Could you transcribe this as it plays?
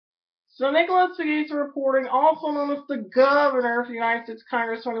So Nicholas Pegues reporting, also known as the Governor of the United States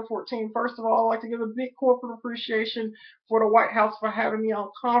Congress 2014. First of all, I'd like to give a big corporate appreciation for the White House for having me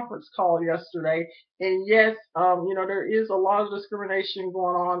on conference call yesterday. And yes, there is a lot of discrimination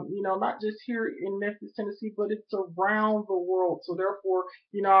going on, not just here in Memphis, Tennessee, but it's around the world. So therefore,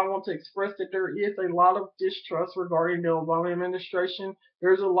 I want to express that there is a lot of distrust regarding the Obama administration.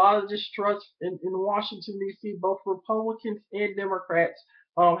 There's a lot of distrust in Washington, D.C., both Republicans and Democrats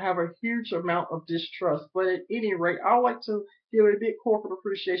have a huge amount of distrust. But at any rate, I would like to give a big corporate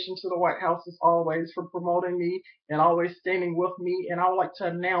appreciation to the White House as always for promoting me and always standing with me. And I would like to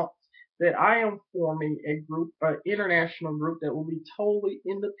announce that I am forming a group, an international group that will be totally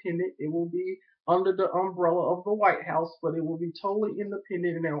independent. It will be under the umbrella of the White House, but it will be totally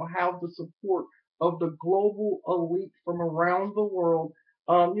independent and it will have the support of the global elite from around the world,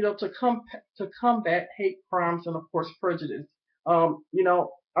 to combat hate crimes and of course prejudice. I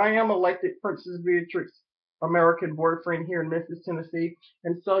am elected Princess Beatrix American boyfriend here in Memphis, Tennessee.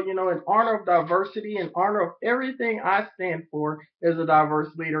 And so, in honor of diversity, in honor of everything I stand for as a diverse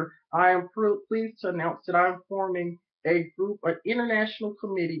leader, I am pleased to announce that I'm forming a group, an international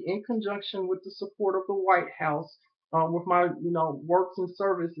committee in conjunction with the support of the White House, with my, works and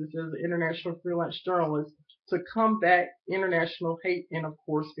services as an international freelance journalist to combat international hate and, of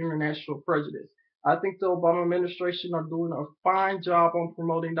course, international prejudice. I think the Obama administration are doing a fine job on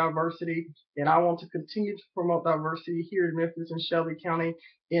promoting diversity, and I want to continue to promote diversity here in Memphis and Shelby County.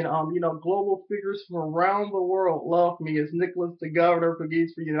 And global figures from around the world love me as Nicholas, the Governor for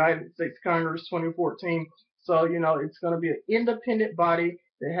Pegues for United States Congress 2014. So it's going to be an independent body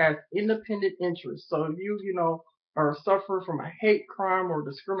that has independent interests. So if you are suffering from a hate crime or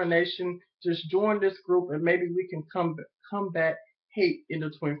discrimination, just join this group and maybe we can combat hate in the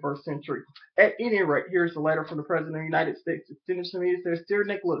 21st century. At any rate, here's a letter from the President of the United States. It's finished to me. It says, Dear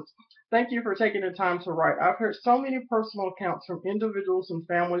Nicholas, thank you for taking the time to write. I've heard so many personal accounts from individuals and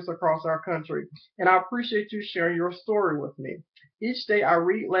families across our country, and I appreciate you sharing your story with me. Each day I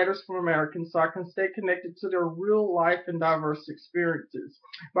read letters from Americans so I can stay connected to their real life and diverse experiences.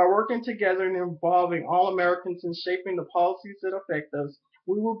 By working together and involving all Americans in shaping the policies that affect us,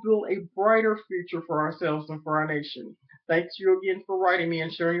 we will build a brighter future for ourselves and for our nation. Thanks you again for writing me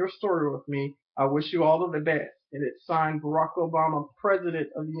and sharing your story with me. I wish you all of the best. And it's signed Barack Obama, President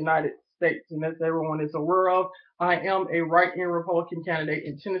of the United States. And as everyone is aware of, I am a write-in Republican candidate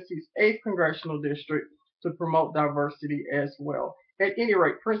in Tennessee's 8th Congressional District to promote diversity as well. At any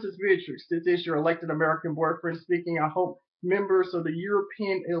rate, Princess Beatrix, this is your elected American boyfriend speaking. I hope members of the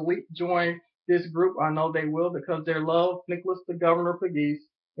European elite join this group. I know they will because they love Nicholas the Governor Pegues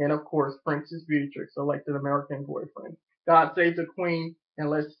and, of course, Princess Beatrix, elected American boyfriend. God save the Queen, and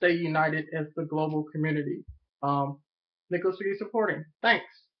let's stay united as the global community. Nicholas Pegues supporting. Thanks.